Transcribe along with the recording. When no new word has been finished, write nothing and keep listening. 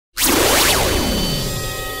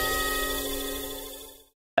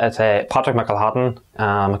It's Patrick McElhatton.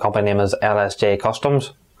 My company name is LSJ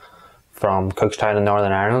Customs from Cookstown in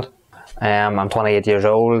Northern Ireland. I'm 28 years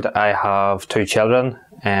old. I have 2 children.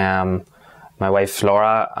 My wife's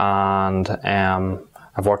Laura, and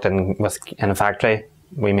I've worked in a factory.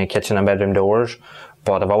 We make kitchen and bedroom doors,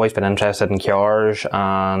 but I've always been interested in cars,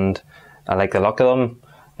 and I like the look of them.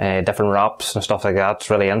 Different wraps and stuff like that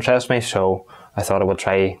really interests me, so I thought I would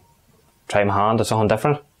try my hand at something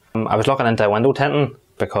different. I was looking into window tinting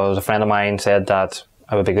because a friend of mine said that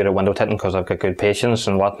I would be good at window tinting because I've got good patience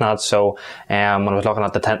and whatnot. So when I was looking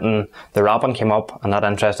at the tinting, the wrapping came up and that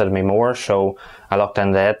interested me more. So I looked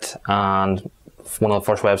into it, and one of the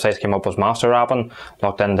first websites came up was Master Wrapping.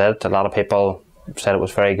 Looked into it. A lot of people said it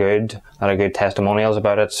was very good. A lot of good testimonials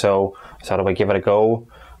about it. So I thought I would give it a go.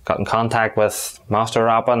 Got in contact with Master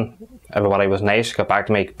Wrapping. Everybody was nice. Got back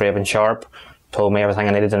to me brave and sharp. Told me everything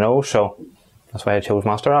I needed to know. So that's why I chose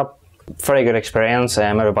Master Wrap. Very good experience.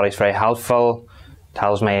 Everybody's very helpful.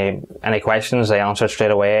 Tells me any questions, they answer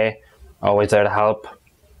straight away. Always there to help.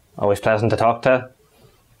 Always pleasant to talk to.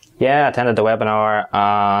 Yeah, I attended the webinar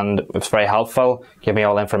and it was very helpful. Gave me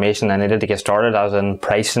all the information I needed to get started, as in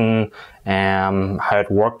pricing, how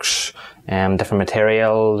it works, different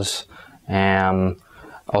materials.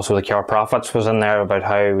 Also the Cure Profits was in there about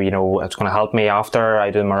how, you know, it's going to help me after I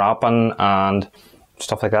do my wrapping and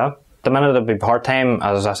stuff like that. The minute it'll be part-time,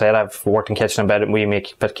 as I said, I've worked in kitchen and bedroom. We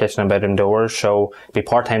make kitchen and bedroom doors, so it'll be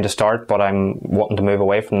part-time to start, but I'm wanting to move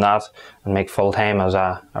away from that and make full-time as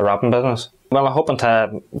a wrapping business. Well, I'm hoping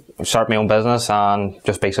to start my own business and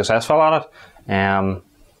just be successful at it.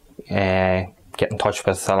 Get in touch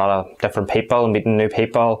with a lot of different people, meeting new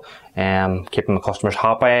people, keeping my customers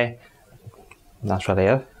happy. That's really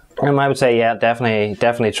it. I would say, yeah,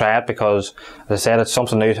 definitely try it, because as I said, it's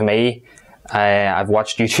something new to me. I've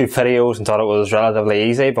watched YouTube videos and thought it was relatively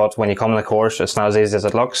easy, but when you come in the course, it's not as easy as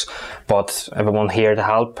it looks. But everyone here to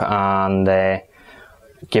help and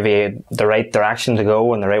give you the right direction to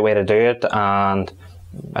go and the right way to do it. And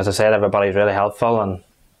as I said, everybody's really helpful and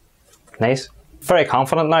nice. Very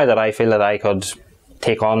confident now that I feel that I could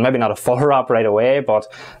take on, maybe not a full wrap right away,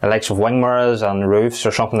 but the likes of wing mirrors and roofs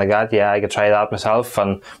or something like that. Yeah, I could try that myself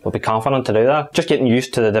and will be confident to do that. Just getting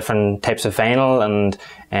used to the different types of vinyl and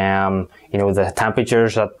you know, the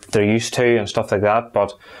temperatures that they're used to and stuff like that.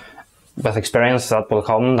 But with experience that will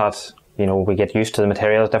come, that, you know, we get used to the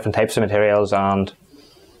materials, different types of materials, and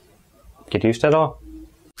get used to it all.